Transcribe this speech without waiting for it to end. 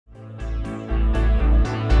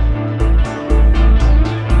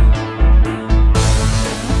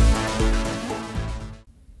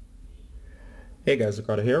Hey guys,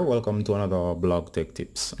 Ricardo here. Welcome to another Blog Tech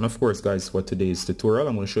Tips. And of course guys, for today's tutorial,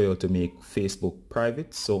 I'm going to show you how to make Facebook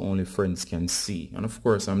private so only friends can see. And of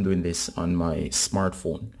course, I'm doing this on my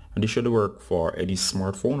smartphone. And this should work for any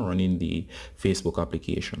smartphone running the Facebook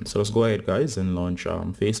application. So let's go ahead guys and launch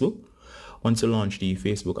Facebook. Once you launch the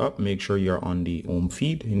Facebook app, make sure you're on the home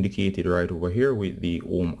feed indicated right over here with the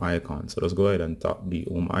home icon. So let's go ahead and tap the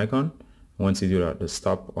home icon. Once you do that, just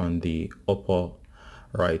tap on the upper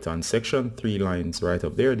right hand section, 3 lines right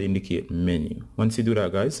up there, they indicate menu. Once you do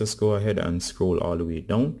that guys, let's go ahead and scroll all the way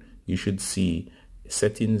down. You should see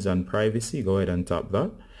settings and privacy. Go ahead and tap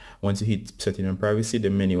that. Once you hit setting and privacy, the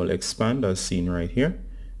menu will expand as seen right here.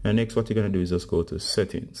 And next what you're going to do is just go to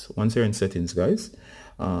settings. Once you're in settings guys,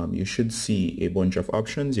 you should see a bunch of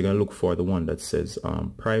options. You're going to look for the one that says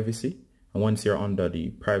privacy. And once you're under the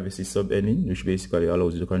privacy sub-heading, which basically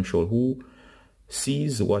allows you to control who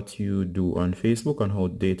sees what you do on Facebook and how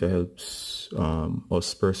data helps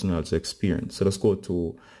us personals experience. So let's go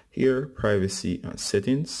to here, privacy and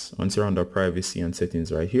settings. Once you're under privacy and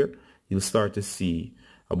settings right here, you'll start to see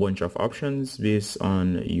a bunch of options based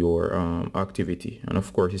on your activity. And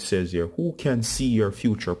of course it says here who can see your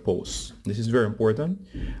future posts. This is very important.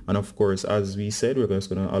 And of course, as we said, we're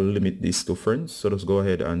just going to limit this to friends. So let's go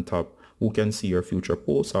ahead and tap who can see your future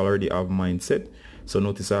posts. I already have mine set. So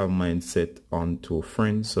notice I have mine set onto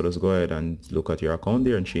friends. So let's go ahead and look at your account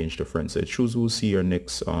there and change to friends. So choose who see your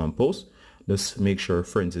next post. Just make sure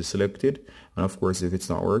friends is selected. And of course, if it's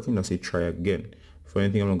not working, let's say try again. For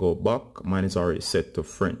anything, I'm gonna go back. Mine is already set to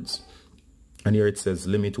friends. And here it says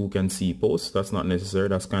limit who can see posts. That's not necessary.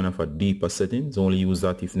 That's kind of a deeper settings. Only use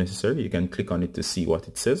that if necessary. You can click on it to see what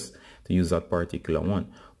it says to use that particular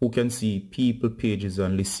one. Who can see people, pages,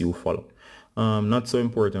 and lists you follow. Not so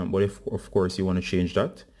important, but if of course you want to change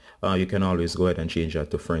that, you can always go ahead and change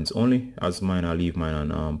that to friends only. As mine, I'll leave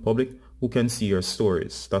mine on public. Who can see your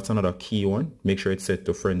stories? That's another key one. Make sure it's set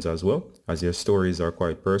to friends as well, as your stories are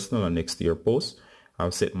quite personal and next to your posts.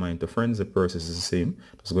 I've set mine to friends. The process is the same.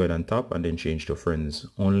 Just go ahead and tap and then change to friends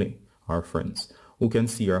only or friends. Who can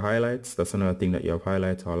see your highlights? That's another thing that you have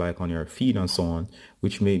highlighted or like on your feed and so on,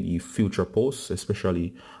 which may be future posts,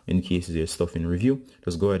 especially in cases there's stuff in review.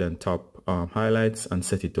 Just go ahead and tap highlights and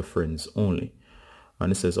set it to friends only.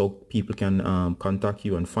 And it says oh, people can contact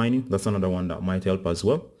you and find you. That's another one that might help as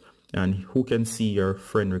well. And who can see your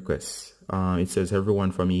friend requests? It says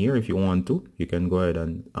everyone from here. If you want to, you can go ahead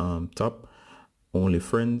and tap only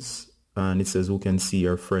friends, and it says who can see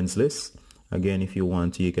your friends list. Again, if you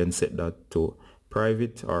want to, you can set that to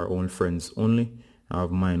private or only friends only. I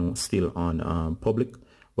have mine still on public,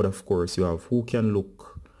 but of course you have who can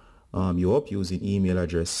look you up using email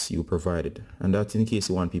address you provided, and that's in case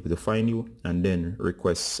you want people to find you and then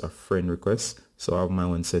request a friend request. So I have my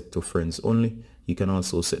one set to friends only. You can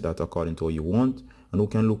also set that according to what you want. And who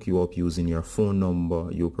can look you up using your phone number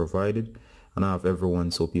you provided. And I have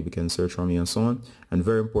everyone so people can search for me and so on. And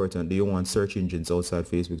very important, do you want search engines outside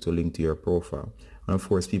Facebook to link to your profile? And of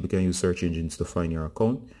course, people can use search engines to find your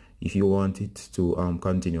account. If you want it to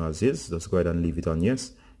continue as is, just go ahead and leave it on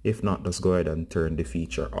yes. If not, just go ahead and turn the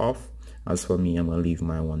feature off. As for me, I'm going to leave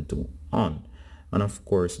my one to on. And of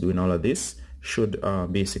course, doing all of this should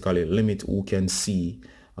basically limit who can see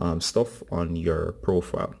stuff on your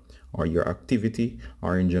profile or your activity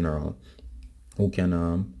or in general. Who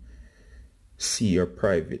can see your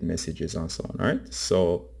private messages and so on. All right,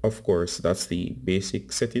 so of course that's the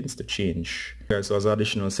basic settings to change. So as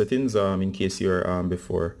additional settings, in case you're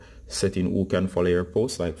before setting who can follow your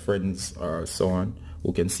posts, like friends or so on,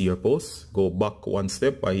 who can see your posts, go back one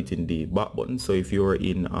step by hitting the back button. So if you were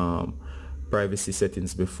in privacy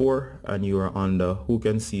settings before and you are on the who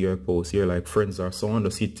can see your posts here, like friends or so on,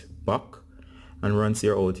 just hit back. And once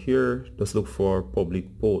you're out here, just look for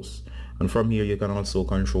public posts. And from here, you can also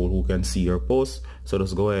control who can see your posts. So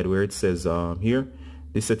just go ahead where it says here,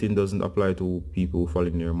 this setting doesn't apply to people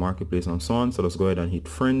following your marketplace and so on. So just go ahead and hit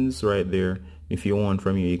friends right there. If you want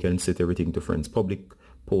from here, you can set everything to friends. Public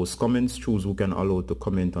post comments, choose who can allow to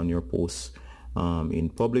comment on your posts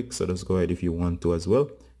in public. So just go ahead if you want to as well.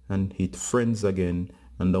 And hit friends again.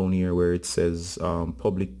 And down here where it says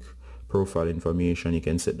public profile information, you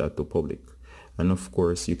can set that to public. And of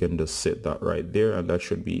course you can just set that right there, and that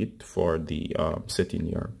should be it for the setting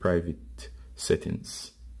your private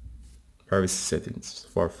settings, privacy settings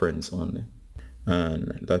for friends only.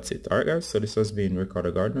 And that's it. Alright guys, so this has been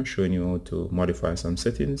Ricardo Gardner showing you how to modify some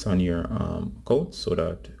settings on your account so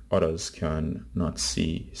that others can not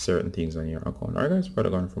see certain things on your account. Alright guys,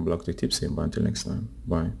 Ricardo Gardner from Blog Tech Tips, and until next time,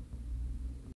 bye.